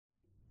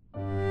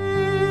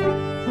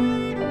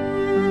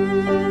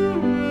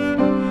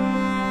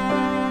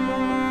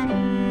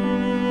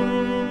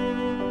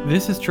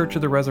This is Church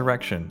of the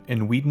Resurrection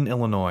in Wheaton,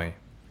 Illinois.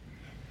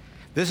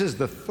 This is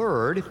the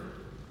third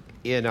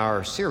in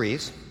our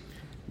series,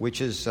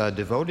 which is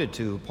devoted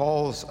to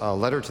Paul's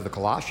letter to the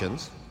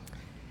Colossians.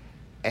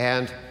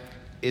 And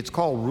it's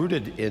called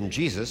Rooted in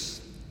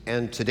Jesus.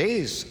 And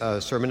today's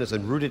sermon is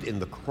Rooted in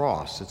the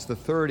Cross. It's the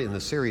third in the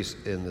series.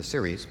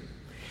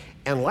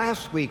 And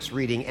last week's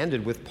reading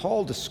ended with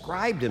Paul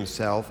described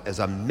himself as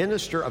a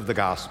minister of the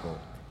gospel.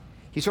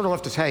 He sort of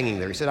left us hanging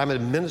there. He said, I'm a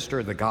minister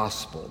of the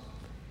gospel.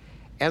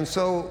 And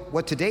so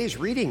what today's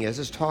reading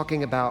is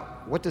talking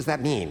about what does that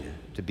mean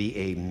to be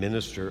a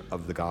minister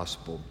of the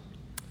gospel.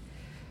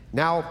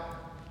 Now,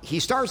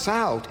 he starts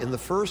out in the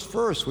first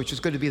verse, which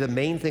is going to be the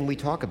main thing we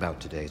talk about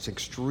today. It's an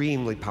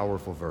extremely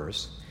powerful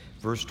verse,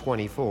 verse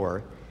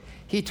 24.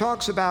 He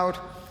talks about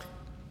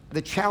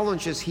the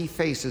challenges he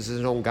faces in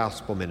his own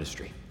gospel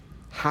ministry.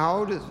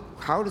 How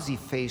does he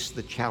face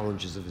the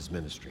challenges of his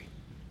ministry?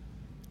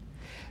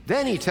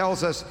 Then he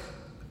tells us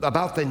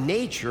about the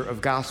nature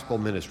of gospel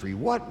ministry.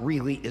 What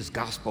really is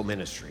gospel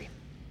ministry?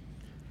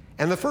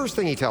 And the first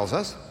thing he tells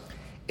us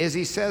is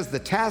he says the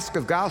task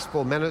of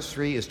gospel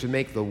ministry is to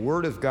make the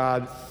word of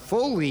God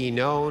fully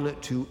known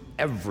to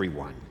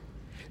everyone.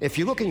 If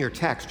you look in your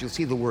text, you'll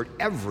see the word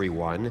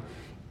everyone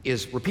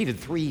is repeated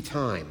 3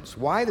 times.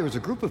 Why? There was a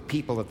group of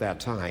people at that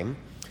time.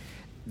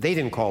 They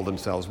didn't call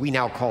themselves, we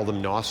now call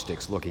them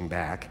Gnostics looking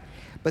back.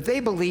 But they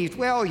believed,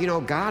 well,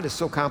 God is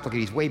so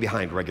complicated, he's way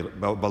behind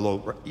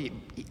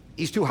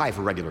he's too high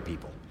for regular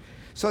people.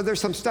 So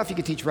there's some stuff you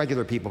can teach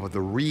regular people, but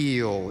the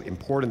real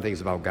important things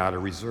about God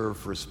are reserved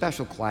for a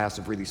special class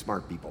of really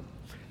smart people,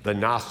 the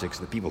Gnostics,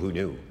 the people who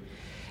knew.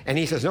 And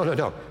he says,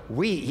 no.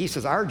 He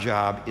says our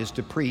job is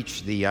to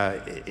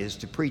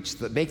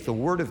make the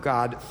word of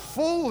God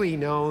fully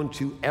known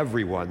to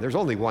everyone. There's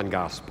only one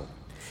gospel.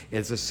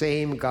 It's the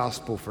same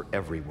gospel for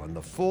everyone,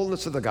 the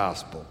fullness of the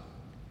gospel.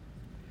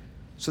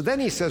 So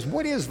then he says,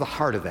 what is the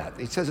heart of that?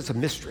 He says it's a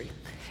mystery.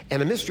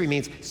 And a mystery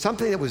means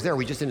something that was there,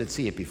 we just didn't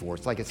see it before.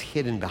 It's like it's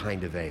hidden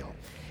behind a veil.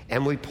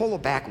 And we pull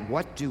it back,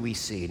 what do we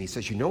see? And he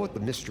says, you know what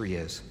the mystery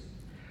is?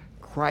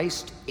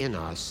 Christ in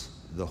us,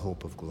 the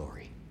hope of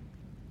glory.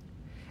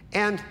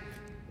 And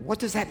what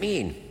does that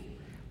mean?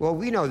 Well,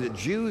 we know that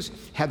Jews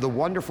had the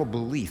wonderful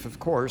belief, of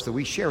course, that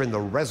we share in the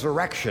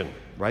resurrection,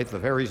 right? The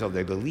Pharisees,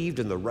 they believed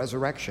in the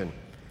resurrection.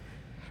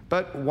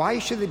 But why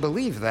should they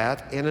believe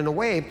that? And in a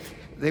way,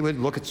 they would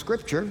look at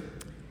Scripture,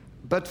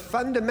 but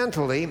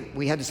fundamentally,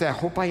 we had to say, I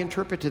hope I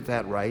interpreted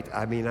that right.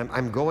 I mean,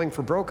 I'm going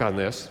for broke on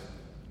this.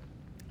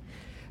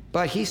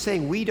 But he's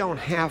saying we don't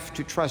have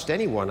to trust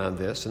anyone on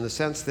this in the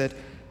sense that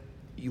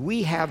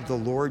we have the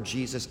Lord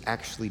Jesus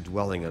actually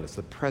dwelling on us,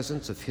 the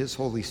presence of his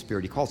Holy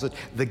Spirit. He calls it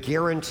the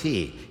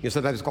guarantee.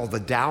 Sometimes it's called the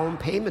down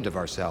payment of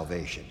our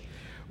salvation.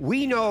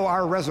 We know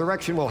our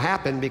resurrection will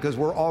happen because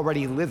we're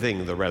already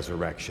living the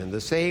resurrection.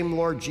 The same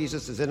Lord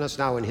Jesus is in us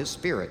now in his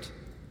Spirit.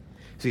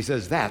 So he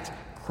says that's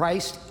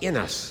Christ in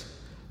us,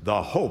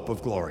 the hope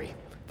of glory,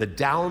 the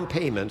down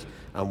payment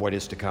on what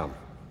is to come.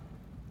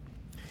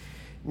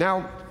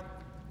 Now,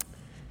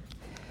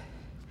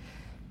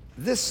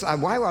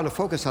 why I want to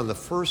focus on the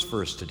first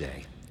verse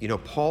today,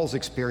 Paul's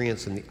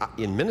experience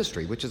in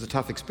ministry, which is a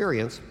tough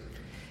experience,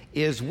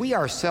 is we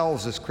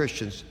ourselves as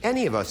Christians,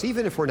 any of us,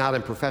 even if we're not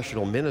in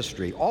professional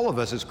ministry, all of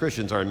us as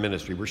Christians are in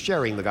ministry. We're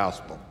sharing the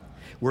gospel.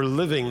 We're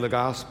living the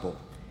gospel.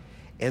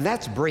 And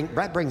that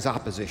brings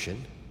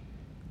opposition.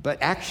 But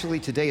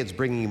actually today it's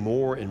bringing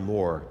more and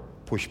more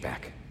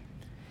pushback.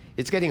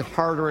 It's getting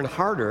harder and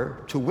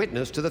harder to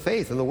witness to the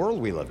faith in the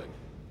world we live in.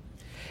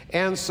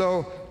 And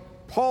so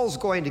Paul's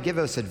going to give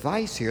us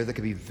advice here that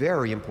can be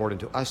very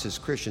important to us as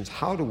Christians.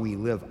 How do we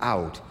live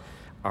out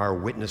our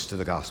witness to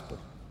the gospel?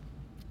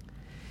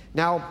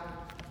 Now,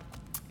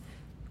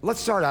 let's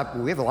start up.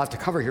 We have a lot to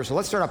cover here, so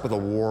let's start up with a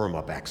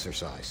warm-up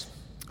exercise.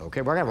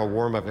 Okay, we're going to have a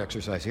warm-up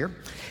exercise here.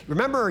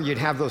 Remember, you'd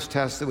have those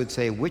tests that would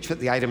say which of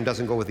the item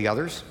doesn't go with the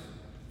others?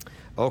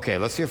 Okay,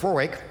 let's see if we're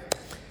awake.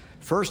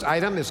 First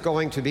item is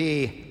going to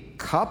be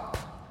cup,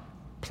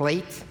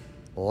 plate,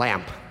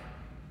 lamp.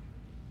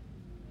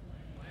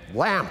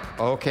 Lamp,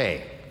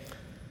 okay.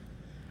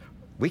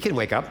 We can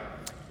wake up.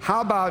 How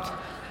about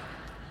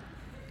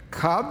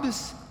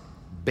Cubs,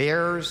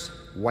 Bears,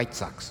 White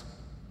Sox?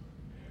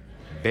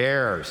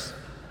 Bears.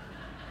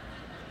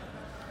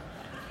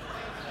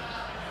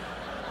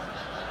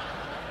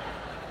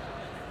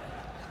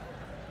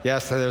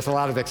 Yes, there's a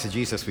lot of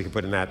exegesis we can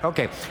put in that.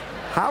 Okay.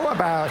 How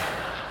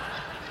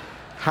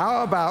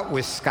about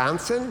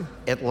Wisconsin,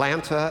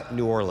 Atlanta,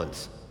 New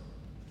Orleans?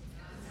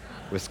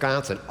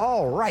 Wisconsin.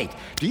 All right.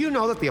 Do you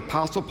know that the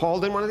Apostle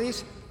Paul did one of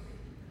these?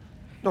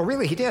 No,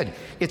 really, he did.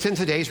 It's in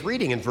today's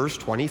reading in verse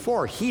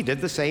 24. He did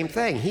the same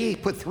thing. He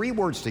put 3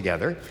 words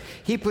together.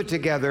 He put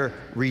together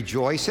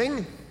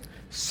rejoicing,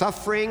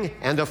 suffering,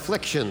 and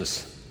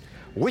afflictions.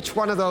 Which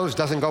one of those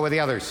doesn't go with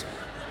the others?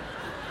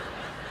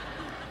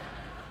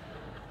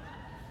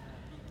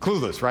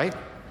 Clueless, right?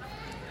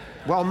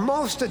 Well,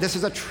 this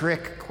is a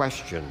trick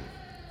question.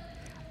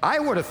 I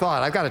would have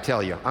thought, I've got to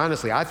tell you,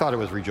 honestly, I thought it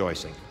was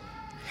rejoicing.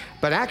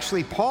 But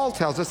actually, Paul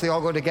tells us they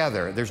all go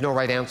together. There's no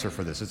right answer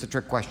for this. It's a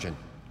trick question.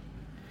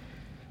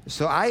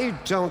 So I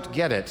don't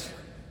get it.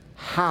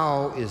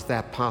 How is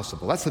that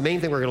possible? That's the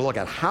main thing we're going to look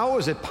at. How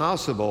is it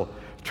possible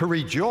to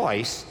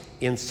rejoice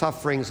in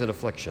sufferings and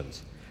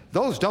afflictions?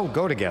 Those don't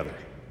go together.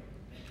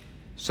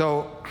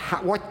 So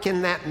what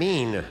can that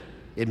mean?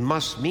 It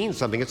must mean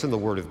something. It's in the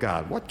Word of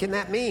God. What can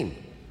that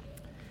mean?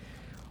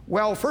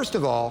 Well, first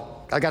of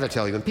all, I got to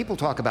tell you, when people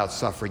talk about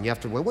suffering, you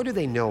have to, well, what do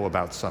they know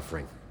about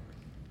suffering?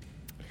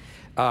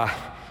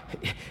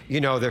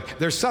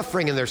 They're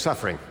suffering and they're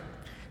suffering,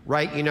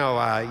 right?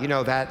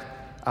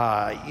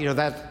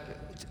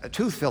 That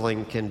tooth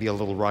filling can be a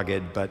little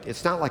rugged, but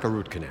it's not like a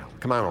root canal.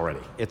 Come on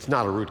already. It's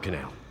not a root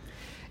canal.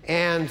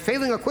 And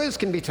failing a quiz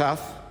can be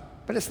tough,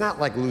 but it's not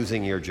like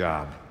losing your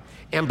job.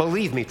 And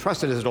believe me,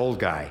 trust it as an old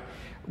guy,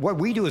 what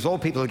we do as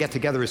old people to get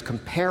together is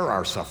compare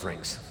our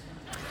sufferings.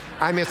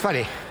 I mean, it's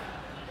funny.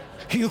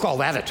 You call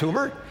that a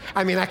tumor?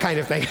 I mean, that kind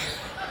of thing.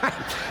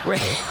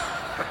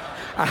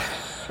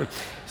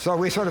 So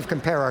we sort of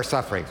compare our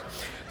sufferings.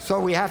 So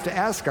we have to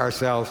ask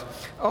ourselves,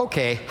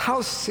 okay,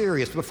 how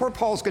serious, before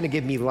Paul's going to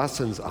give me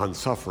lessons on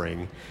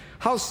suffering,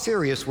 how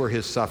serious were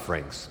his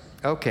sufferings?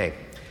 Okay,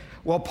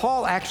 well,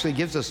 Paul actually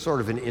gives us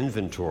sort of an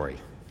inventory.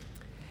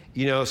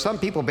 Some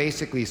people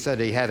basically said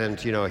he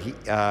hadn't, he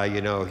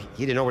didn't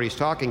know what he's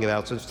talking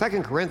about. So in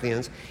 2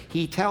 Corinthians,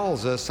 he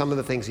tells us some of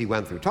the things he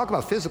went through. Talk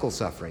about physical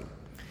suffering.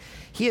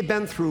 He had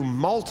been through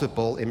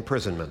multiple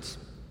imprisonments.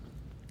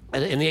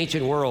 And in the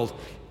ancient world,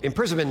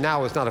 imprisonment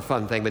now is not a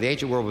fun thing, but the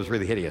ancient world was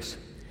really hideous.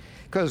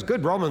 Because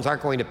good Romans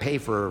aren't going to pay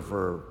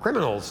for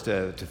criminals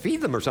to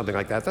feed them or something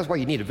like that. That's why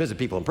you need to visit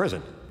people in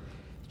prison.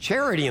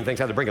 Charity and things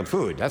had to bring them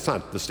food. That's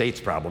not the state's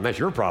problem. That's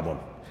your problem.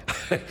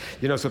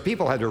 So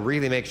people had to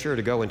really make sure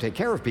to go and take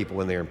care of people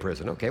when they were in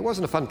prison. Okay, it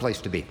wasn't a fun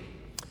place to be.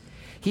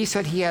 He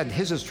said he had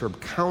his term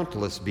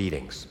countless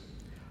beatings,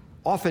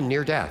 often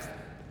near death.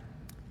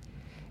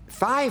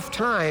 5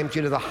 times,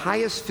 the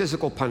highest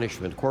physical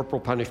punishment,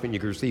 corporal punishment you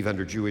could receive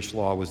under Jewish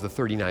law was the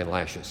 39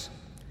 lashes.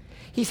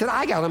 He said,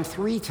 I got them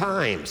 3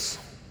 times.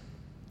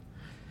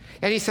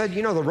 And he said,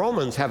 the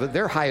Romans have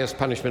their highest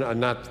punishment,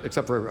 not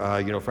except for,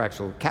 for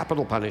actual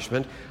capital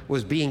punishment,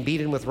 was being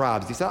beaten with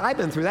rods. He said, I've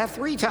been through that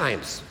 3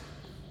 times.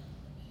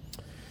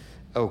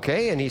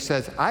 Okay, and he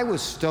says, I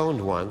was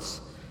stoned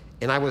once,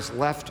 and I was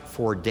left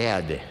for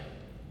dead.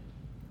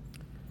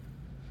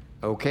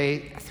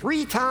 Okay,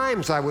 3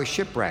 times I was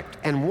shipwrecked,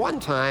 and 1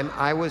 time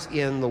I was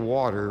in the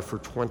water for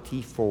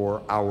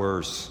 24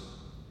 hours.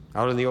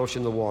 Out in the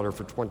ocean, the water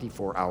for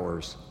 24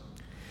 hours.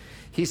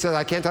 He said,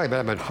 I can't tell you, but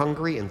I've been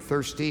hungry and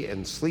thirsty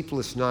and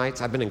sleepless nights.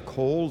 I've been in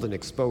cold and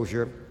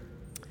exposure.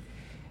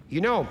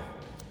 I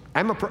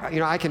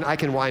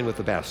can whine with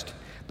the best,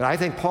 but I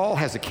think Paul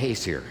has a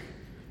case here.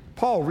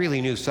 Paul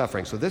really knew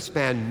suffering, so this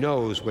man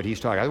knows what he's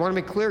talking about. I want to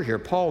make clear here,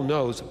 Paul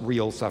knows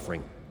real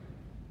suffering.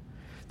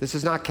 This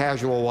is not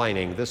casual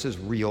whining. This is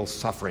real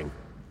suffering.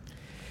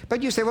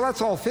 But you say, well,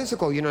 that's all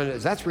physical.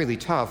 That's really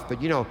tough. But,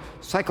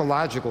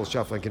 psychological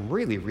suffering can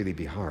really, really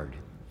be hard.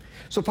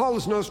 So Paul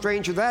is no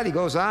stranger to that. He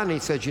goes on and he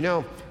said,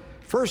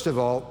 first of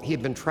all, he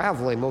had been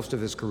traveling most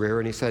of his career,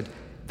 and he said,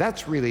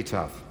 that's really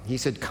tough. He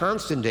said,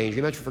 constant danger.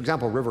 He mentioned, for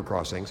example, river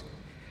crossings.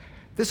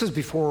 This was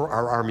before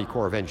our Army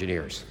Corps of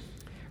Engineers.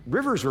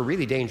 Rivers were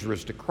really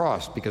dangerous to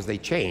cross because they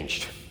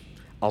changed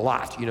a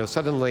lot.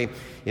 Suddenly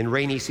in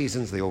rainy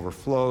seasons, they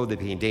overflowed. They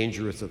became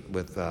dangerous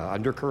with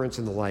undercurrents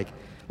and the like.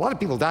 A lot of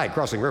people died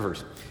crossing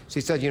rivers. So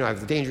he said, I have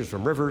the dangers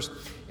from rivers.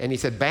 And he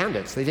said,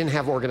 bandits, they didn't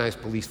have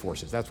organized police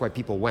forces. That's why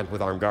people went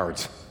with armed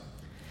guards.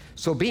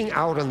 So being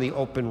out on the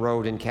open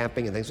road and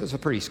camping and things was a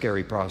pretty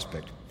scary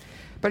prospect.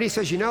 But he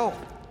says,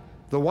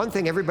 the one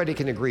thing everybody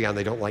can agree on,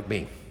 they don't like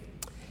me.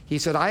 He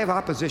said, I have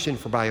opposition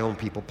for my own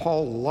people.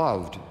 Paul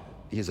loved,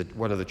 he's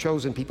one of the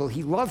chosen people.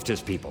 He loved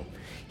his people.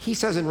 He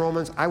says in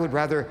Romans, I would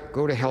rather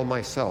go to hell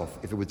myself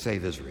if it would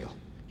save Israel.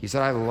 He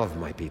said, I love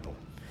my people.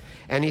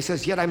 And he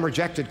says, yet I'm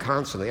rejected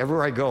constantly.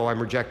 Everywhere I go, I'm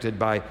rejected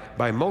by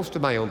most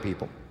of my own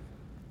people.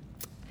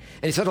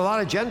 And he said, a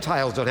lot of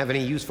Gentiles don't have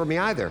any use for me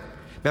either.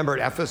 Remember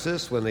at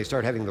Ephesus, when they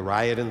start having the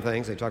riot and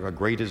things, they talk about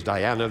great is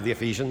Diana of the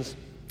Ephesians?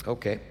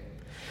 Okay.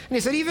 And he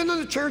said, even in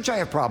the church I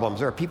have problems.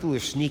 There are people who are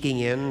sneaking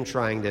in,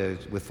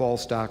 with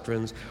false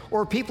doctrines,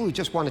 or people who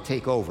just want to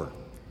take over.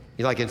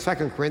 Like in 2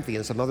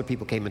 Corinthians, some other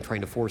people came and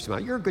trying to force him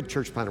out. You're a good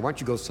church planter. Why don't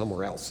you go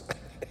somewhere else?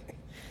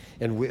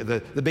 And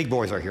the big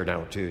boys are here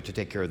now to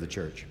take care of the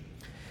church.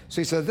 So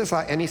he said this,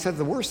 and he said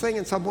the worst thing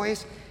in some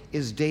ways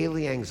is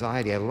daily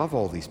anxiety. I love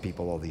all these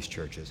people, all these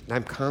churches, and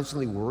I'm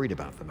constantly worried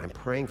about them. I'm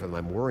praying for them.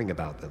 I'm worrying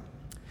about them.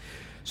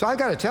 So I've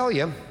got to tell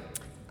you,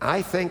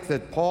 I think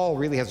that Paul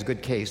really has a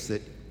good case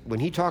that when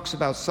he talks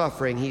about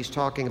suffering, he's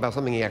talking about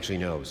something he actually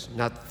knows,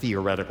 not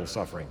theoretical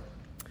suffering.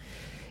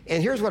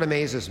 And here's what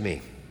amazes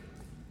me.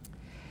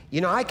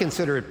 I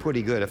consider it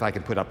pretty good if I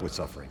can put up with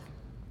suffering.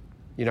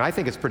 I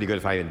think it's pretty good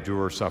if I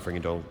endure suffering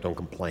and don't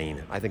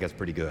complain. I think that's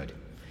pretty good.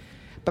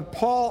 But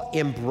Paul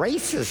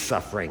embraces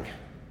suffering.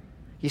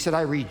 He said,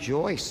 I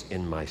rejoice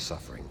in my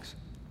sufferings.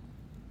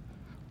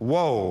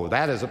 Whoa,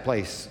 that is a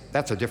place,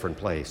 that's a different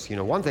place. You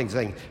know, one thing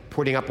saying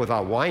putting up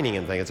without whining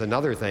and things, it's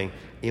another thing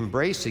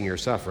embracing your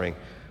suffering.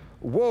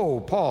 Whoa,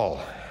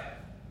 Paul,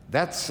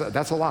 that's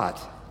a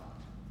lot.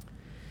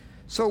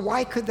 So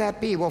why could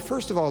that be? Well,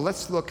 first of all,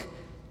 let's look.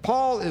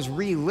 Paul is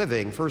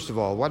reliving, first of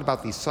all, what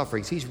about these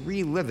sufferings? He's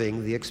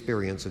reliving the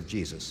experience of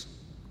Jesus.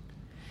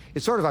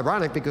 It's sort of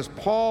ironic because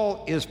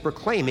Paul is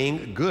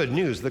proclaiming good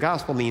news. The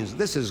gospel means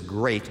this is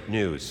great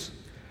news,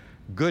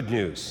 good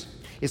news.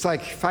 It's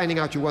like finding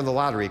out you won the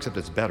lottery, except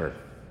it's better.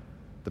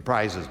 The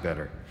prize is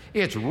better.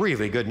 It's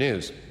really good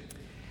news.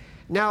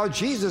 Now,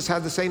 Jesus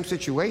had the same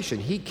situation.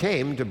 He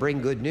came to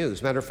bring good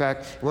news. Matter of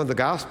fact, in one of the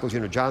Gospels,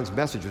 John's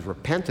message was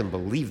repent and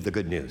believe the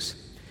good news.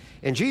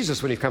 And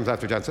Jesus, when he comes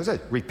after John, says,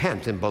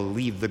 repent and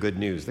believe the good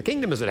news. The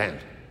kingdom is at hand.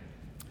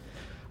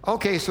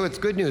 Okay, so it's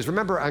good news.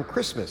 Remember, on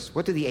Christmas,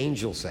 what do the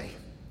angels say?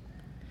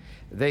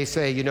 They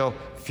say,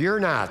 fear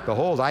not,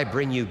 behold, I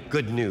bring you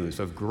good news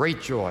of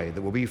great joy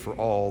that will be for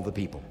all the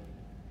people.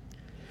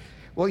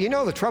 Well,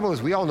 the trouble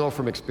is we all know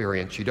from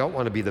experience, you don't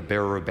want to be the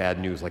bearer of bad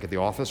news, like at the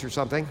office or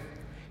something.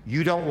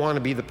 You don't want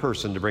to be the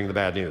person to bring the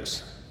bad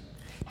news.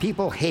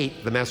 People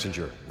hate the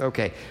messenger.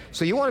 Okay,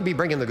 so you want to be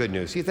bringing the good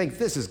news. You think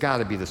this has got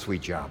to be the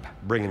sweet job,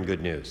 bringing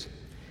good news.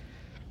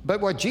 But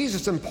what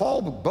Jesus and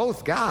Paul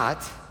both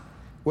got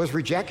was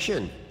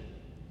rejection.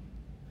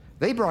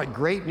 They brought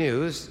great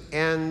news,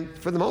 and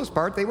for the most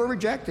part, they were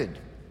rejected.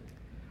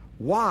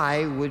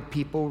 Why would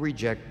people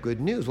reject good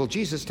news? Well,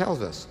 Jesus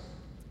tells us.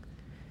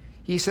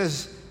 He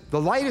says, the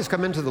light has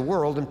come into the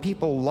world, and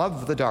people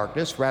love the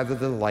darkness rather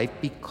than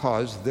light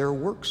because their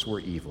works were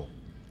evil.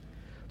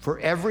 For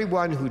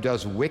everyone who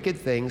does wicked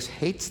things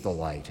hates the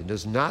light and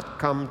does not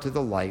come to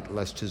the light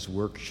lest his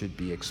work should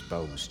be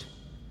exposed.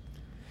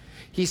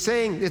 He's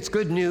saying it's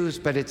good news,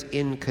 but it's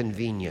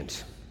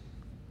inconvenient.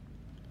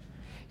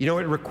 It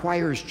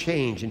requires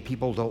change, and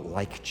people don't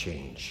like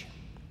change.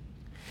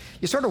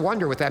 You sort of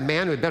wonder with that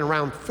man who had been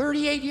around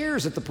 38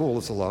 years at the pool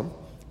of Siloam,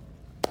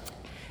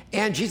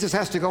 and Jesus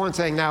has to go and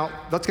saying, now,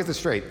 let's get this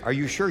straight. Are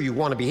you sure you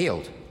want to be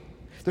healed?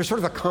 There's sort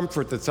of a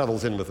comfort that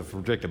settles in with the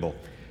predictable.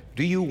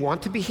 Do you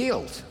want to be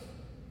healed?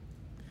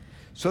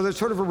 So there's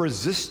sort of a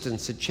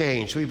resistance to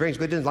change. So he brings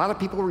good news. A lot of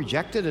people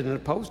rejected it and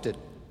opposed it.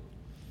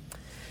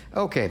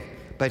 Okay,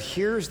 but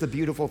here's the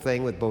beautiful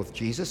thing with both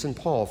Jesus and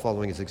Paul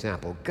following his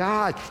example.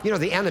 God,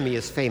 the enemy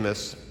is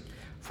famous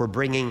for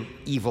bringing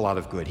evil out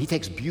of good. He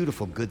takes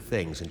beautiful good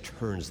things and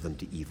turns them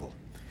to evil.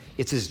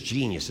 It's his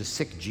genius, his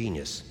sick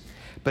genius.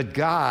 But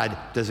God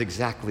does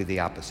exactly the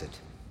opposite.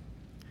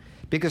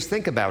 Because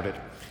think about it.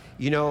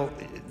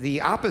 The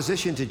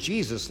opposition to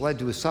Jesus led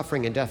to his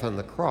suffering and death on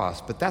the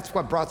cross, but that's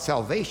what brought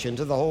salvation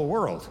to the whole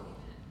world.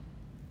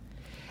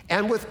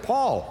 And with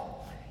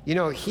Paul,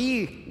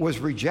 he was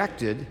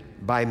rejected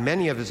by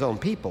many of his own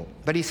people,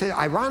 but he said,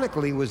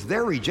 ironically, it was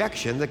their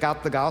rejection that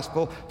got the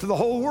gospel to the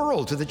whole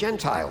world, to the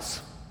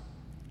Gentiles.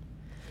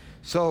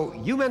 So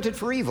you meant it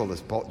for evil,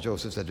 as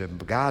Joseph said to him,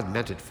 but God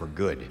meant it for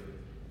good.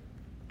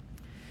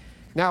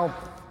 Now,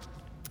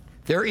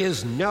 there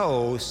is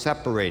no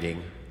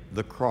separating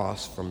the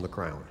cross from the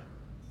crown.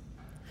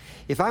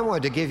 If I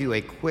wanted to give you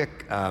a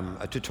quick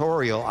a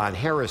tutorial on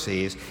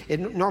heresies, it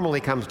normally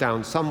comes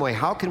down some way.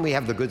 How can we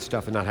have the good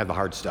stuff and not have the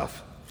hard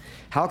stuff?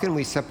 How can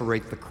we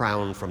separate the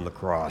crown from the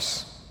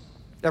cross?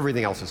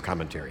 Everything else is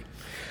commentary.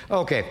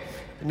 Okay,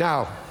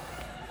 now,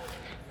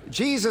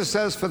 Jesus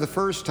says for the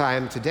first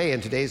time today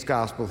in today's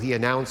gospel, he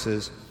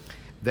announces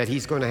that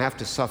he's going to have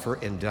to suffer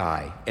and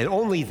die. And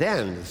only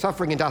then,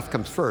 suffering and death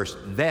comes first,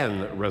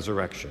 then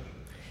resurrection.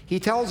 He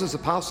tells his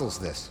apostles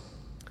this.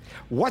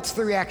 What's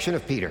the reaction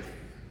of Peter?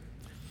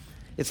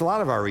 It's a lot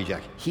of our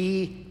reject.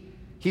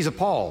 He's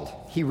appalled.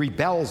 He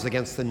rebels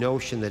against the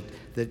notion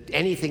that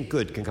anything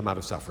good can come out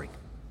of suffering.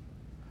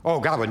 Oh,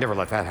 God would never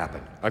let that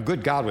happen. A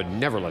good God would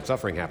never let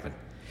suffering happen.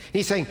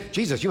 He's saying,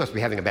 Jesus, you must be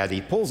having a bad day.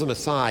 He pulls him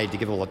aside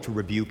to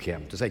rebuke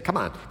him, to say, come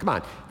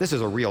on, this is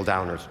a real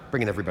downer, it's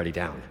bringing everybody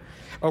down.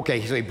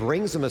 Okay, so he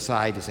brings him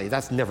aside to say,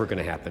 that's never going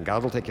to happen.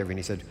 God will take care of you. And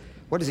he said,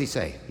 what does he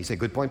say? He said,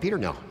 good point, Peter?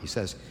 No. He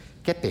says,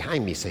 get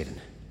behind me, Satan.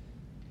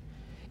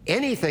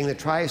 Anything that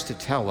tries to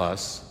tell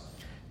us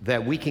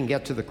that we can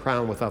get to the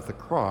crown without the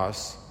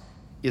cross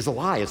is a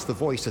lie. It's the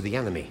voice of the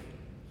enemy.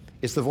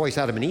 It's the voice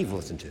Adam and Eve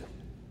listened to.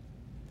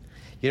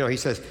 He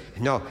says,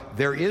 no,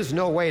 there is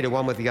no way to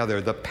one with the other.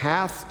 The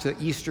path to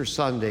Easter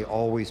Sunday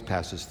always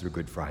passes through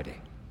Good Friday.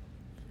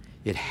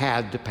 It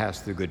had to pass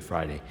through Good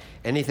Friday.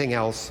 Anything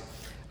else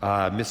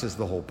misses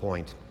the whole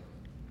point.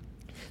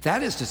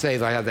 That is to say,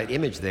 that I have that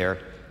image there,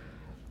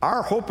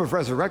 our hope of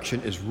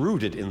resurrection is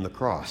rooted in the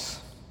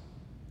cross.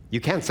 You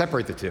can't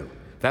separate the two.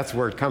 That's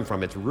where it comes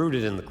from. It's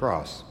rooted in the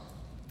cross.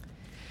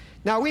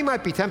 Now, we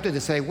might be tempted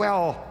to say,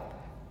 well,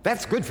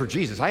 that's good for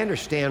Jesus. I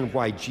understand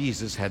why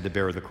Jesus had to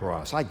bear the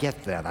cross. I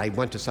get that. I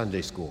went to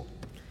Sunday school.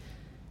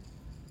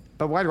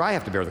 But why do I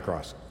have to bear the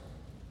cross?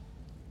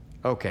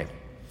 Okay.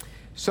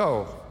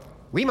 So,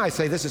 we might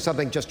say this is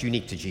something just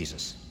unique to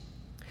Jesus.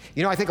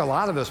 I think a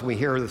lot of us, when we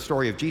hear the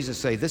story of Jesus,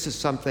 say this is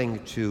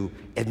something to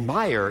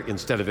admire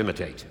instead of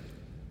imitate.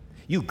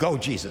 You go,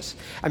 Jesus.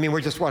 I mean,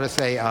 we just want to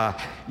say,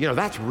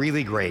 that's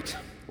really great.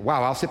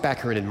 Wow, I'll sit back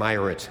here and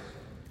admire it.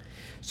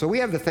 So we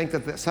have to think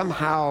that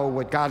somehow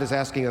what God is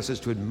asking us is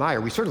to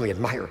admire. We certainly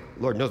admire.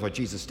 Lord knows what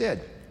Jesus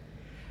did.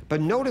 But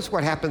notice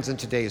what happens in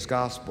today's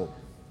gospel.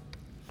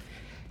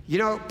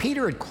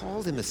 Peter had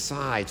called him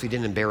aside so he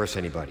didn't embarrass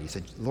anybody. He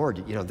said,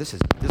 Lord, this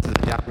is a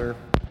downer.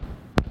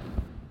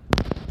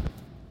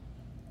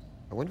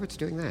 I wonder what's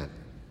doing that.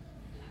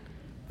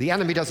 The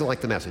enemy doesn't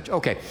like the message.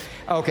 Okay.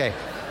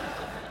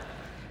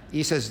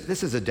 He says,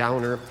 this is a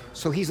downer.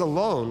 So he's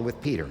alone with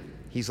Peter.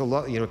 He's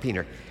alone,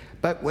 Peter.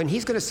 But when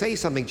he's going to say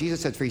something, Jesus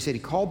said, he said he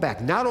called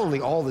back not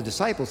only all the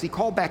disciples, he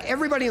called back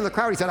everybody in the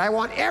crowd. He said, I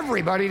want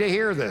everybody to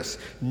hear this.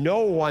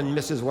 No one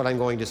misses what I'm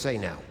going to say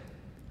now.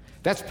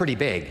 That's pretty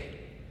big.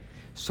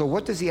 So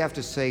what does he have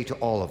to say to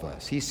all of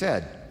us? He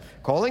said,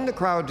 calling the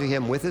crowd to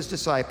him with his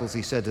disciples,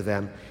 he said to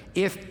them,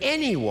 if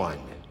anyone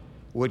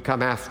would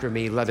come after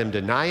me, let him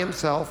deny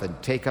himself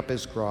and take up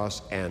his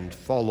cross and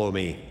follow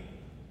me.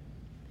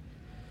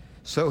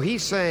 So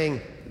he's saying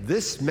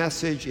this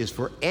message is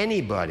for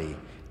anybody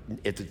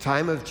at the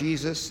time of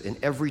Jesus and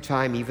every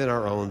time, even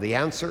our own. The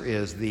answer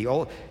is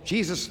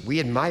Jesus. We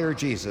admire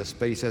Jesus,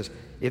 but he says,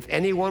 if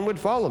anyone would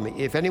follow me,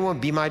 if anyone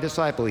be my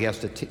disciple,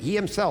 he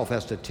himself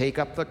has to take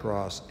up the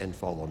cross and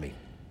follow me.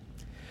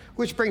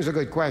 Which brings a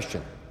good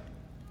question.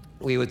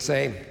 We would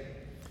say,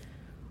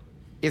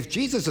 if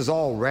Jesus has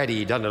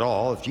already done it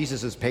all, if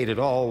Jesus has paid it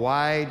all,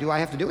 why do I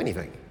have to do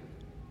anything?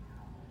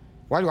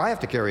 Why do I have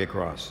to carry a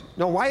cross?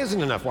 No, why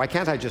isn't enough? Why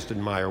can't I just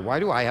admire? Why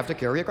do I have to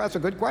carry a cross? That's a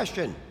good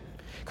question.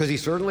 Because he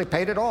certainly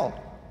paid it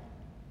all.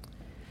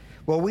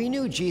 Well, we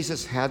knew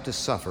Jesus had to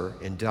suffer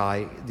and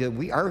die.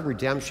 Our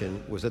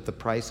redemption was at the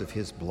price of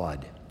his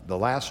blood, the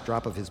last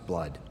drop of his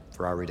blood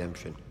for our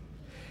redemption.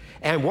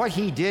 And what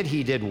he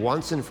did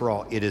once and for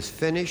all. It is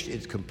finished,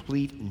 it's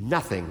complete,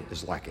 nothing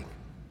is lacking.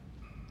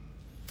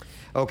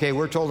 Okay,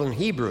 we're told in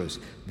Hebrews,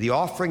 the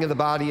offering of the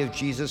body of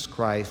Jesus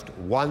Christ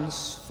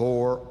once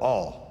for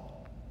all.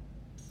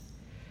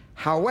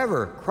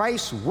 However,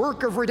 Christ's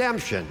work of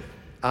redemption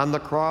on the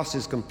cross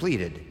is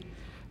completed,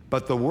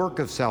 but the work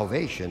of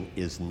salvation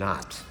is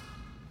not.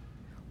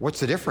 What's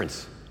the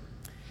difference?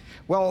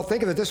 Well,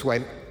 think of it this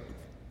way,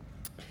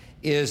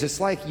 it's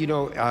like,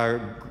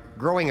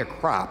 growing a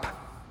crop,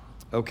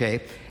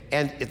 okay?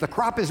 And if the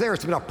crop is there,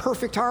 it's been a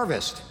perfect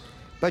harvest.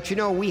 But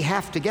we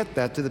have to get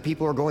that to the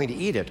people who are going to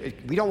eat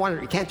it. We don't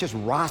want it can't just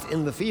rot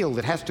in the field.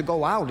 It has to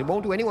go out. It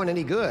won't do anyone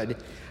any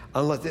good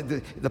unless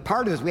the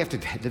part of it is we have to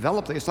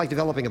develop, it's like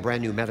developing a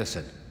brand new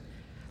medicine.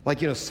 Like,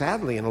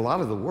 sadly, in a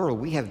lot of the world,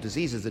 we have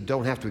diseases that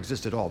don't have to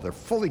exist at all. They're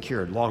fully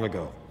cured long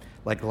ago,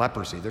 like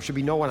leprosy. There should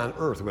be no one on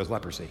earth who has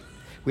leprosy.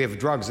 We have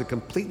drugs that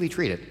completely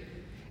treat it.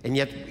 And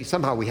yet,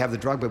 somehow we have the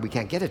drug, but we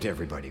can't get it to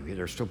everybody.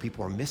 There's still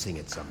people who are missing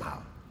it somehow.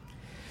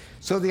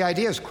 So the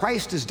idea is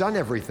Christ has done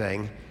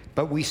everything,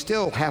 but we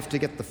still have to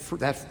get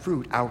that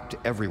fruit out to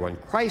everyone.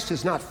 Christ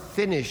has not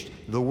finished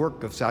the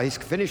work of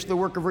salvation. He's finished the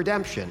work of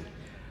redemption,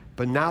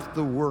 but not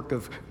the work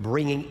of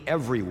bringing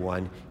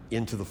everyone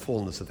into the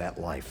fullness of that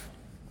life.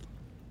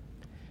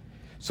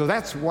 So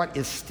that's what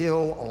is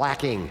still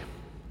lacking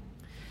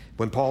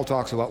when Paul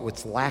talks about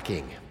what's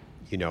lacking,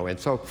 And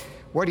so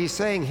what he's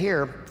saying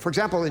here, for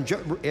example,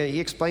 he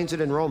explains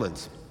it in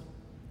Romans.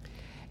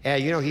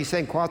 He's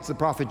saying, quotes the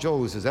prophet Joel,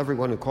 who says,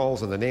 everyone who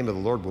calls on the name of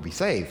the Lord will be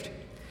saved.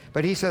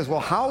 But he says, well,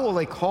 how will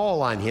they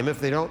call on him if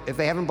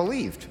they haven't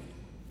believed?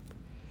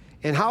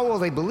 And how will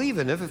they believe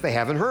in him if they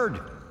haven't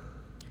heard?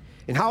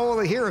 And how will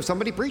they hear if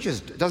somebody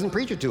doesn't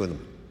preach it to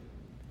them?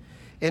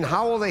 And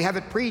how will they have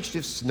it preached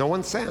if no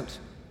one's sent?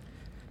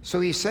 So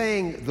he's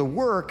saying the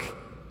work,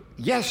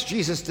 yes,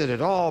 Jesus did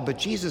it all, but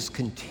Jesus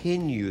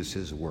continues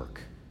his work.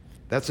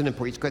 That's an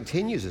important, he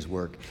continues his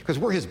work, because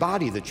we're his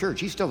body, the church.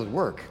 He's still at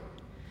work.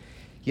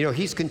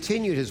 He's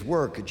continued his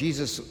work.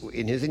 Jesus,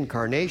 in his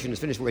incarnation, has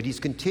finished work.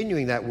 He's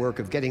continuing that work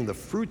of getting the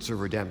fruits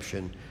of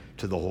redemption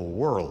to the whole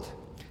world.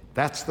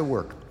 That's the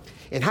work.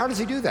 And how does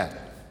he do that?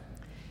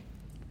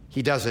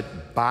 He does it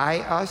by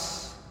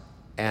us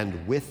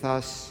and with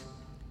us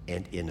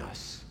and in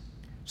us.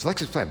 So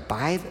let's explain,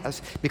 by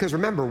us, because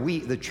remember,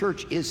 the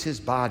church is his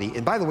body.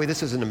 And by the way,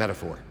 this isn't a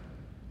metaphor.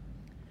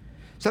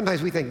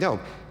 Sometimes we think, no,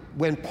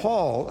 when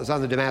Paul is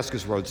on the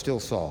Damascus road, still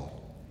Saul,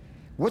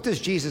 what does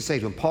Jesus say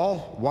to him?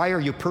 Paul, why are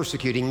you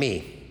persecuting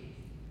me?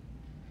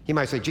 He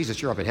might say,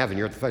 Jesus, you're up in heaven.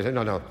 You're at the place.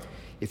 No.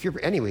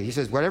 Anyway, he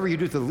says, whatever you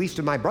do to the least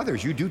of my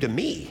brothers, you do to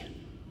me.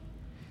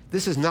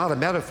 This is not a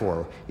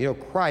metaphor.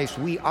 Christ,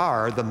 we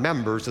are the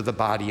members of the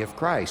body of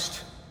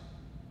Christ.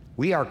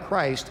 We are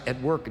Christ at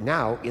work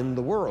now in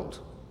the world.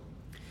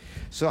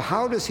 So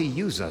how does he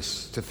use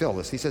us to fill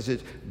this? He says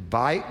it's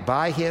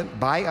by him,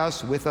 by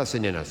us, with us,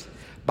 and in us.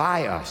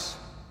 By us,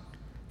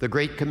 the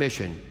Great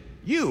Commission.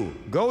 You,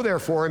 go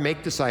therefore and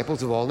make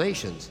disciples of all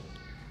nations.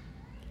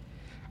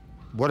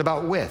 What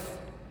about with?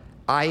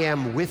 I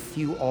am with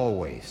you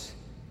always,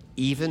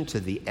 even to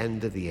the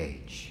end of the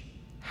age.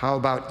 How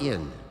about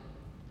in?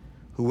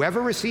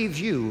 Whoever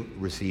receives you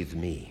receives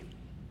me.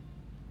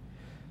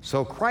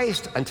 So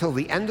Christ, until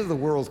the end of the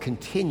world,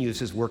 continues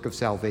his work of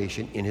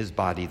salvation in his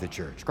body, the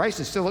church. Christ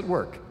is still at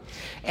work.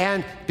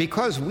 And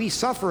because we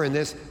suffer in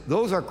this,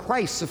 those are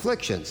Christ's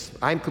afflictions.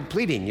 I'm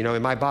completing,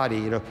 in my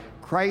body,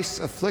 Christ's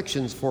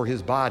afflictions for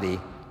his body,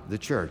 the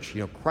church.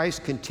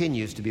 Christ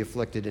continues to be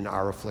afflicted in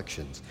our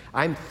afflictions.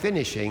 I'm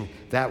finishing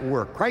that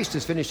work. Christ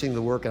is finishing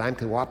the work, and I'm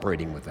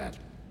cooperating with that.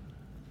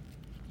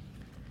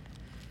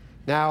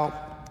 Now,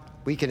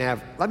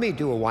 let me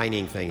do a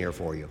whining thing here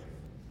for you.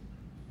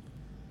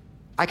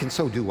 I can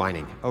so do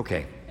whining.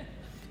 Okay.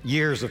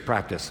 Years of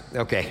practice.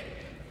 Okay.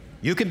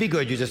 You can be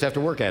good, you just have to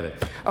work at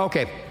it.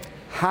 Okay.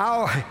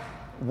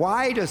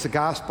 Why does the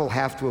gospel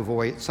have to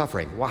avoid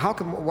suffering? Well, how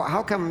come,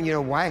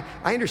 why?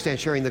 I understand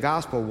sharing the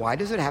gospel. Why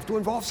does it have to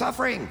involve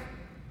suffering?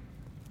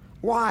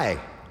 Why?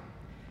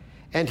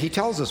 And he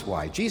tells us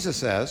why. Jesus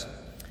says,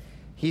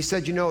 he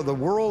said, the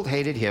world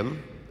hated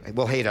him,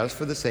 will hate us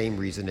for the same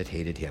reason it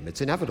hated him.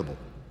 It's inevitable.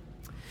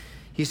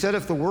 He said,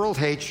 if the world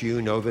hates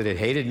you, know that it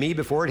hated me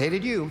before it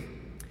hated you.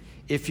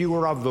 If you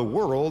were of the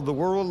world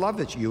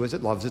loves you as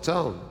it loves its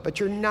own. But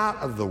you're not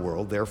of the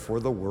world, therefore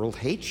the world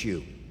hates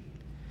you.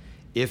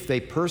 If they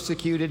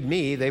persecuted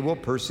me, they will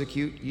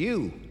persecute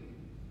you.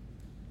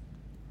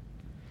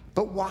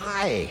 But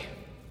why?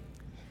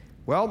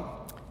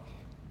 Well,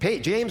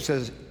 James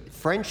says,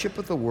 friendship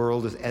with the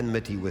world is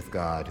enmity with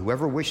God.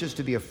 Whoever wishes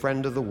to be a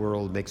friend of the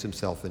world makes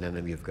himself an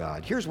enemy of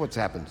God. Here's what's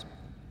happened.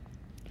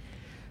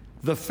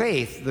 The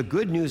faith, the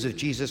good news of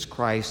Jesus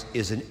Christ,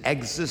 is an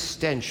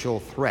existential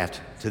threat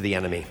to the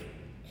enemy.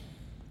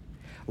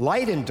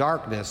 Light and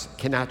darkness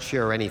cannot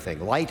share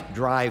anything. Light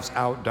drives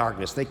out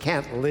darkness. They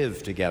can't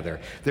live together.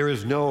 There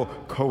is no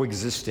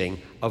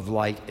coexisting of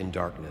light and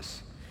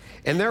darkness.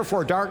 And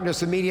therefore,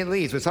 darkness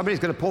immediately leaves. When somebody's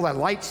going to pull that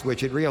light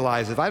switch, it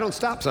realizes, if I don't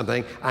stop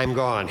something, I'm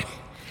gone.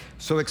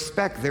 So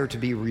expect there to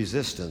be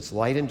resistance.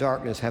 Light and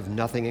darkness have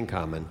nothing in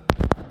common.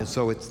 And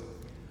so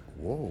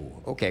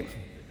okay.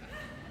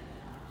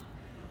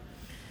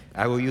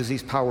 I will use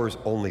these powers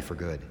only for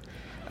good.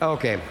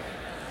 Okay.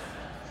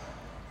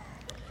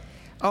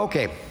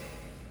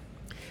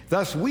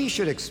 Thus, we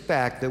should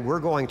expect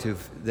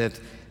that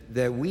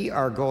that we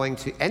are going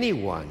to,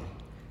 anyone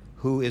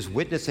who is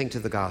witnessing to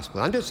the gospel.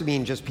 I don't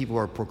mean just people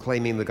who are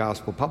proclaiming the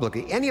gospel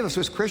publicly. Any of us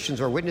as Christians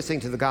who are witnessing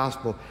to the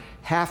gospel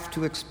have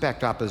to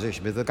expect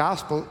opposition, because the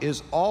gospel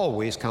is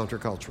always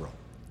countercultural.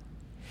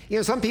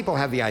 Some people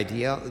have the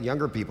idea,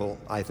 younger people,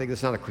 I think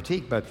it's not a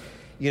critique, but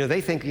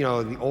they think,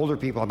 the older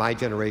people of my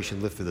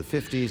generation lived through the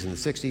 50s and the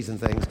 60s and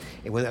things,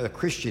 and when they're the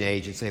Christian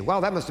age, and say, well,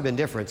 that must have been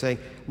different. Saying,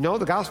 no,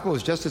 the gospel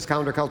was just as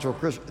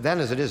countercultural then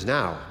as it is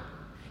now.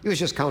 It was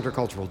just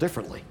countercultural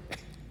differently.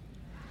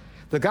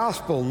 The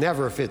gospel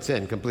never fits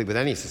in complete with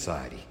any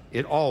society.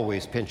 It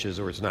always pinches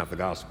or it's not the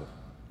gospel.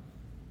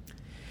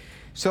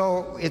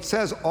 So it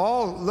says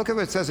look at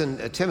what it says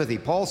in Timothy.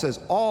 Paul says,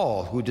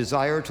 all who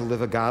desire to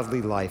live a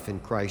godly life in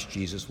Christ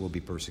Jesus will be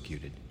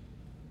persecuted.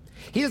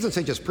 He doesn't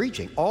say just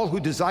preaching. All who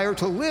desire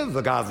to live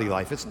a godly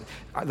life. It's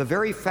the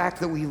very fact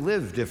that we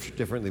live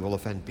differently will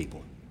offend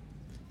people.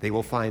 They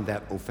will find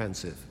that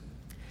offensive.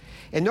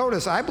 And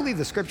notice, I believe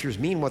the scriptures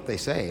mean what they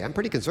say. I'm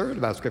pretty conservative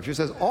about scripture. It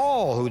says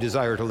all who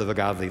desire to live a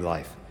godly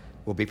life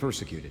will be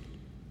persecuted.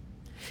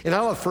 And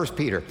I love 1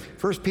 Peter.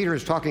 1 Peter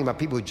is talking about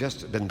people who've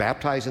just been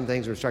baptized and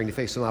things, who are starting to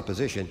face some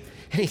opposition.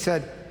 And he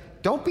said,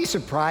 don't be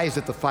surprised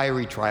at the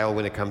fiery trial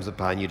when it comes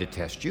upon you to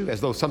test you, as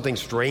though something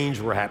strange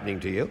were happening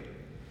to you.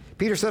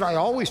 Peter said, I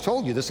always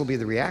told you this will be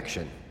the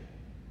reaction.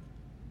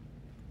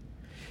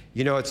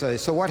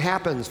 So what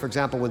happens, for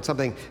example,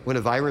 when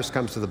a virus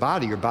comes to the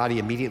body, your body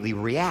immediately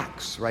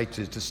reacts, right,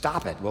 to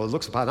stop it. Well, it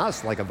looks upon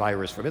us like a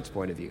virus from its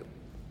point of view.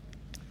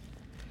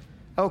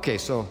 Okay,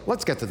 so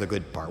let's get to the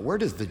good part. Where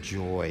does the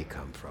joy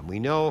come from? We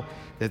know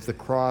that the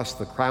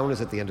crown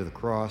is at the end of the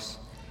cross.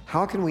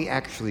 How can we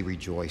actually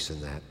rejoice in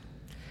that?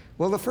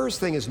 Well, the first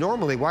thing is,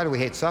 normally, why do we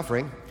hate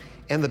suffering?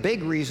 And the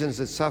big reason is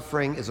that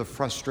suffering is a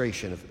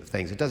frustration of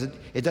things.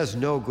 It does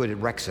no good. It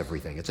wrecks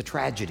everything. It's a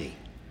tragedy.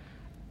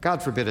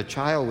 God forbid, a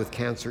child with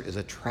cancer is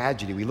a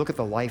tragedy. We look at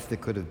the life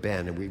that could have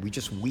been, and we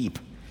just weep.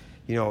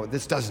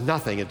 This does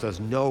nothing. It does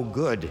no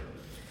good.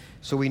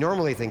 So we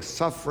normally think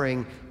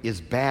suffering is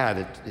bad.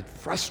 It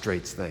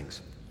frustrates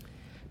things.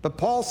 But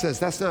Paul says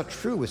that's not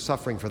true with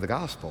suffering for the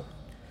gospel.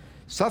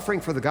 Suffering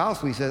for the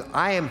gospel, he says,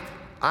 I'm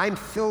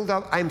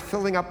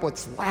filling up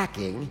what's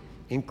lacking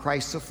in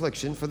Christ's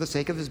affliction for the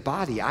sake of his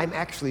body. I'm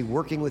actually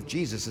working with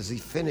Jesus as he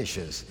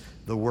finishes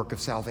the work of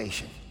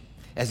salvation,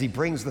 as he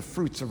brings the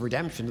fruits of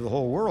redemption to the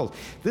whole world.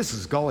 This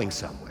is going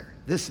somewhere.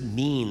 This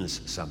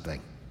means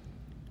something.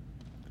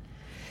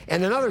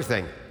 And another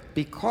thing,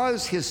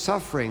 because his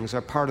sufferings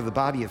are part of the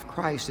body of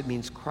Christ, it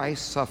means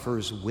Christ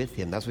suffers with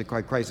him. That's what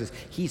Christ says.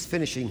 He's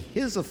finishing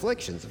his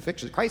afflictions,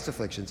 Christ's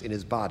afflictions, in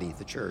his body,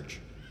 the church.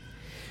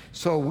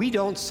 So we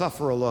don't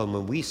suffer alone.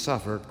 When we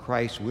suffer,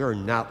 we are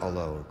not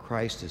alone.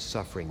 Christ is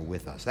suffering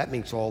with us. That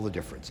makes all the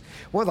difference.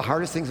 One of the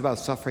hardest things about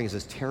suffering is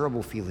this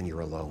terrible feeling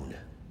you're alone.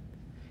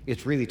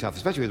 It's really tough,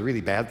 especially with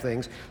really bad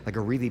things, like a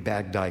really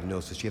bad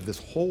diagnosis. You have this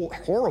whole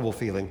horrible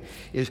feeling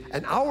is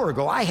an hour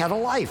ago I had a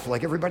life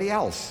like everybody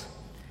else.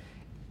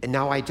 And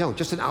now I don't.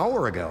 Just an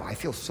hour ago, I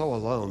feel so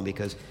alone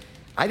because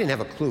I didn't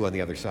have a clue on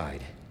the other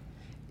side.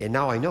 And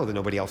now I know that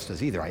nobody else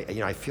does either.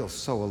 I feel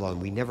so alone.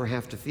 We never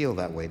have to feel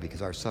that way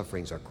because our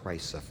sufferings are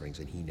Christ's sufferings,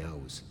 and he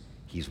knows.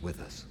 He's with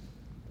us.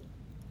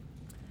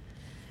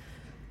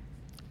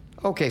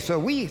 Okay, so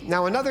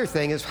now another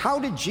thing is, how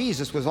did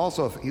Jesus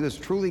he was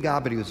truly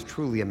God, but he was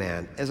truly a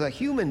man. As a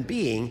human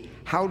being,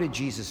 how did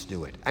Jesus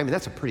do it? I mean,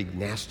 that's a pretty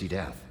nasty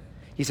death.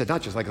 He said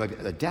not just like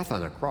a death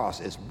on a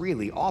cross is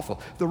really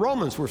awful. The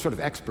Romans were sort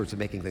of experts at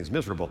making things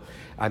miserable.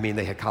 I mean,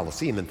 they had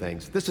Colosseum and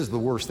things. This is the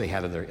worst they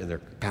had in their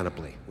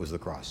panoply, was the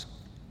cross.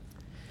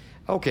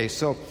 Okay,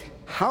 so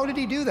how did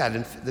he do that?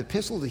 And the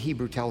Epistle to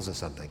Hebrew tells us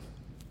something.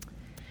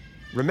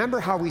 Remember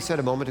how we said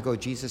a moment ago,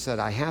 Jesus said,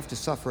 I have to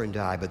suffer and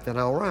die, but then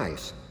I'll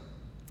rise.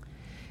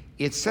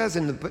 It says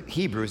in the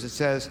Hebrews, it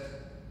says,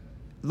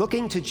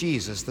 looking to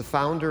Jesus, the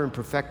founder and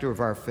perfecter of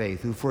our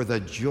faith, who for the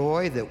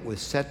joy that was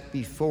set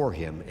before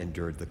him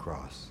endured the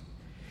cross.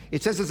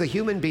 It says as a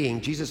human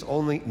being, Jesus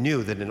only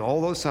knew that in all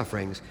those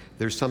sufferings,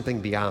 there's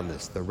something beyond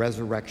this. The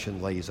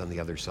resurrection lays on the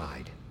other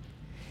side.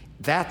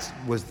 That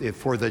was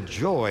for the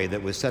joy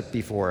that was set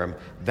before him.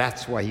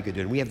 That's why he could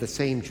do it. And we have the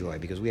same joy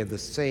because we have the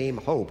same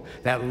hope,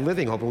 that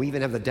living hope, and we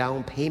even have the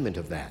down payment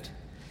of that.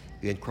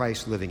 In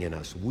Christ living in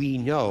us. We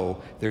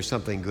know there's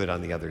something good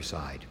on the other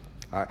side.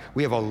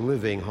 We have a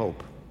living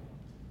hope.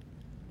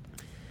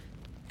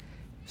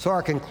 So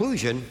our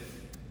conclusion,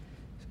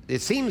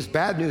 it seems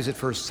bad news at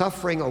first.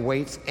 Suffering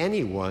awaits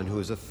anyone who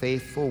is a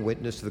faithful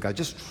witness to the God.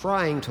 Just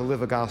trying to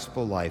live a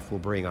gospel life will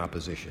bring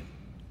opposition.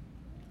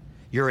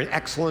 You're in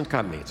excellent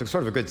company. It's a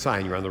sort of a good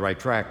sign you're on the right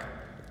track.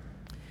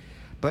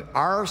 But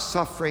our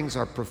sufferings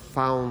are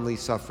profoundly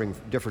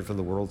different from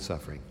the world's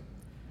suffering.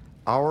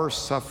 Our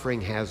suffering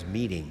has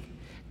meaning.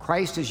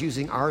 Christ is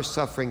using our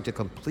suffering to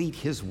complete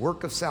his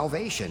work of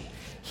salvation.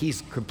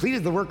 He's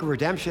completed the work of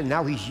redemption.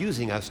 Now he's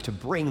using us to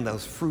bring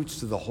those fruits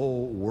to the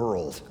whole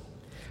world.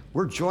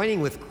 We're joining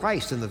with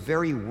Christ in the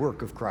very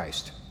work of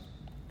Christ.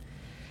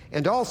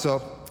 And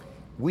also,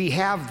 we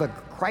have the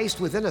Christ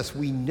within us.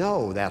 We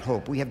know that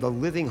hope. We have the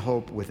living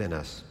hope within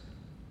us.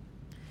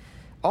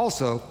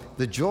 Also,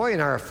 the joy in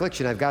our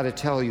affliction, I've got to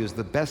tell you, is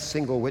the best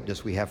single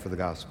witness we have for the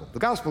gospel. The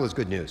gospel is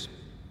good news.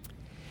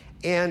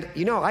 And,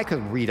 I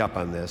could read up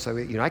on this.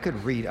 I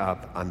could read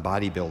up on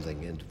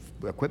bodybuilding and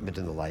equipment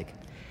and the like.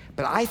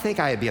 But I think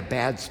I'd be a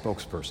bad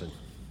spokesperson.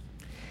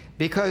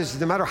 Because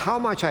no matter how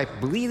much I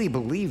really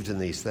believed in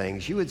these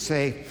things, you would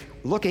say,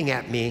 looking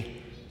at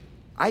me,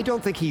 I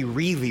don't think he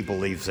really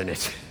believes in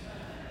it.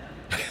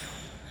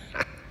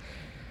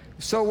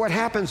 So what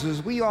happens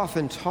is we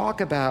often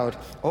talk about,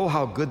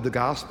 how good the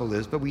gospel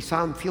is, but we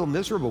feel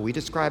miserable. We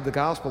describe the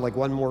gospel like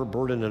one more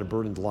burden in a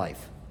burdened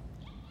life.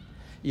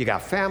 You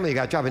got family, you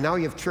got job, and now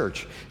you have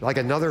church, like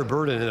another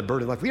burden in a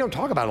burdened life. We don't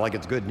talk about it like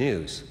it's good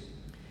news.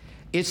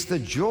 It's the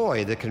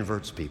joy that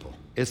converts people.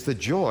 It's the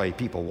joy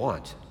people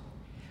want.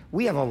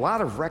 We have a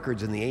lot of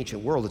records in the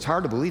ancient world. It's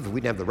hard to believe if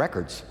we didn't have the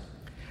records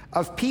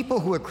of people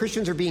who, as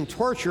Christians, are being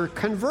tortured,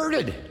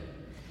 converted.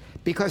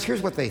 Because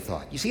here's what they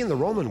thought. You see, in the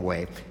Roman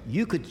way,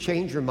 you could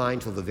change your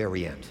mind till the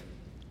very end.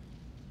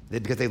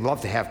 Because they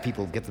love to have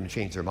people get them to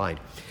change their mind.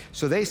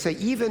 So they say,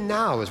 even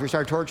now, as we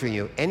start torturing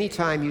you,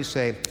 anytime you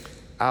say,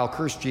 I'll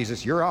curse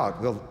Jesus, you're out.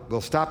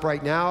 We'll stop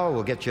right now.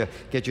 We'll get your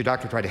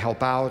doctor to try to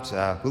help out.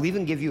 We'll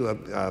even give you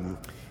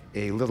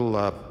a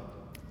little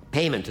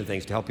payment and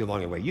things to help you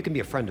along the way. You can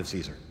be a friend of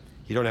Caesar.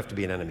 You don't have to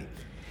be an enemy.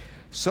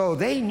 So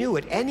they knew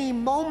at any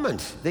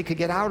moment they could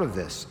get out of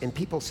this. And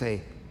people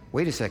say,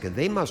 wait a second,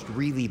 they must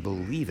really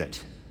believe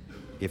it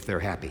if they're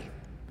happy.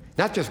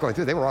 Not just going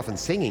through, they were often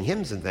singing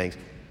hymns and things.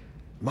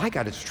 My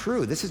God, it's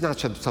true. This is not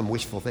some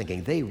wishful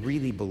thinking. They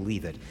really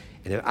believe it.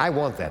 And I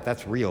want that.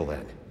 That's real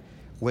then.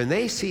 When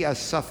they see us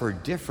suffer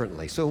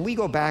differently, so when we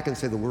go back and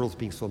say the world's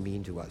being so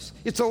mean to us,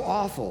 it's so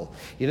awful,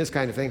 this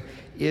kind of thing,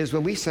 is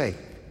when we say,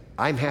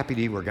 I'm happy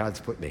to be where God's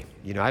put me.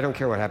 I don't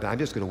care what happens. I'm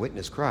just going to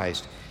witness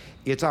Christ.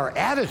 It's our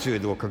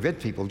attitude that will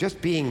convict people. Just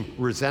being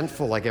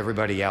resentful like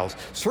everybody else,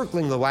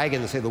 circling the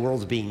wagon and say the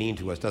world's being mean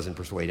to us doesn't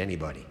persuade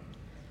anybody.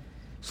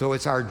 So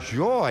it's our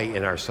joy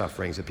in our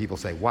sufferings that people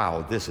say,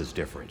 wow, this is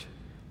different.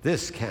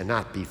 This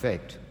cannot be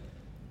faked.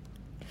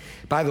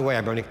 By the way,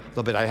 I'm running a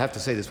little bit. I have to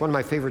say this. One of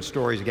my favorite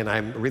stories, again,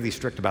 I'm really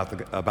strict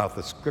about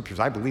the scriptures.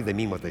 I believe they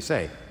mean what they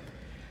say.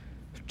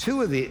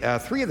 Three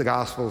of the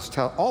Gospels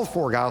all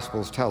four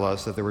Gospels tell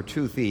us that there were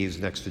two thieves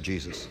next to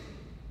Jesus.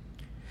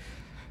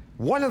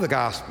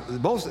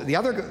 The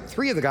other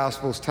three of the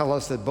Gospels tell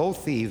us that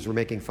both thieves were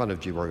making fun of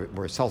Jesus,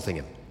 were assaulting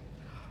him.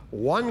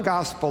 One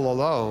Gospel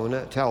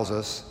alone tells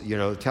us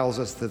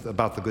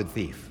about the good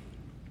thief.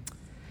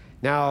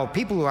 Now,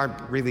 people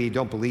who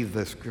don't believe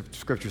the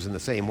scriptures in the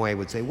same way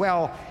would say,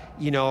 well,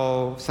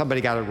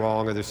 somebody got it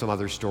wrong, or there's some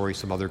other story,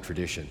 some other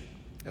tradition.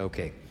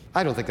 Okay,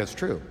 I don't think that's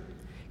true.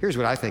 Here's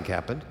what I think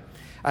happened.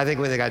 I think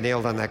when they got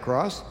nailed on that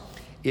cross,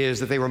 is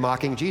that they were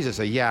mocking Jesus.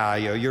 Say, yeah,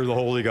 you're the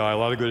holy guy, a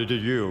lot of good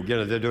did you.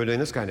 They're doing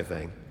this kind of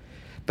thing.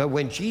 But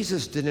when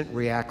Jesus didn't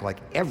react like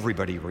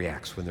everybody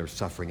reacts when they're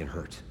suffering and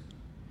hurt,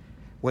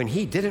 when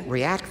he didn't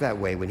react that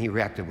way, when he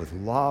reacted with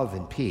love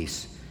and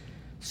peace,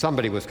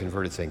 somebody was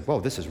converted saying, whoa,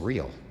 this is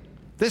real.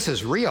 This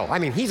is real. I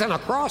mean, he's on a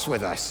cross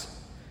with us.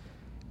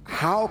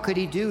 How could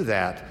he do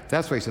that?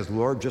 That's why he says,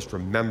 Lord, just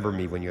remember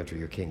me when you enter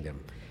your kingdom.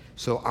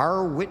 So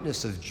our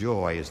witness of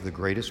joy is the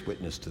greatest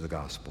witness to the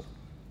gospel.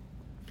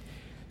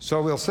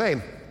 So we'll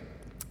say,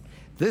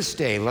 this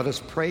day, let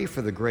us pray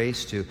for the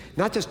grace to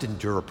not just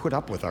endure or put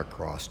up with our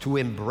cross, to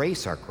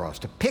embrace our cross,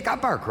 to pick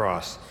up our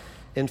cross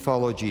and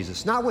follow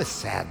Jesus. Not with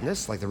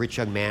sadness, like the rich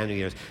young man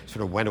who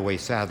sort of went away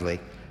sadly,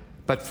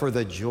 but for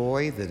the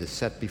joy that is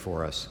set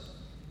before us.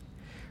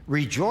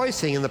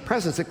 Rejoicing in the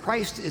presence that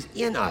Christ is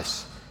in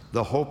us,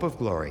 the hope of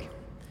glory.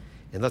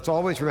 And let's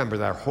always remember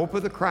that our hope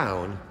of the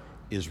crown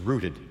is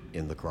rooted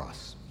in the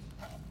cross.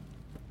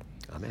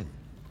 Amen.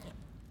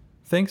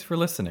 Thanks for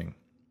listening.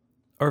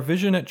 Our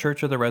vision at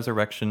Church of the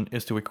Resurrection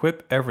is to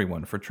equip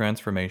everyone for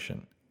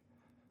transformation.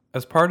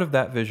 As part of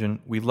that vision,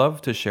 we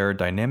love to share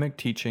dynamic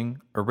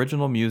teaching,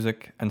 original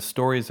music, and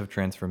stories of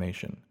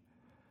transformation.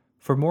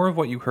 For more of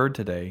what you heard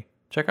today,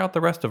 check out the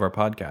rest of our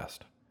podcast.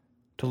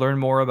 To learn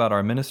more about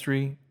our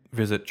ministry,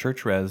 visit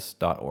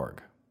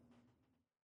churchres.org.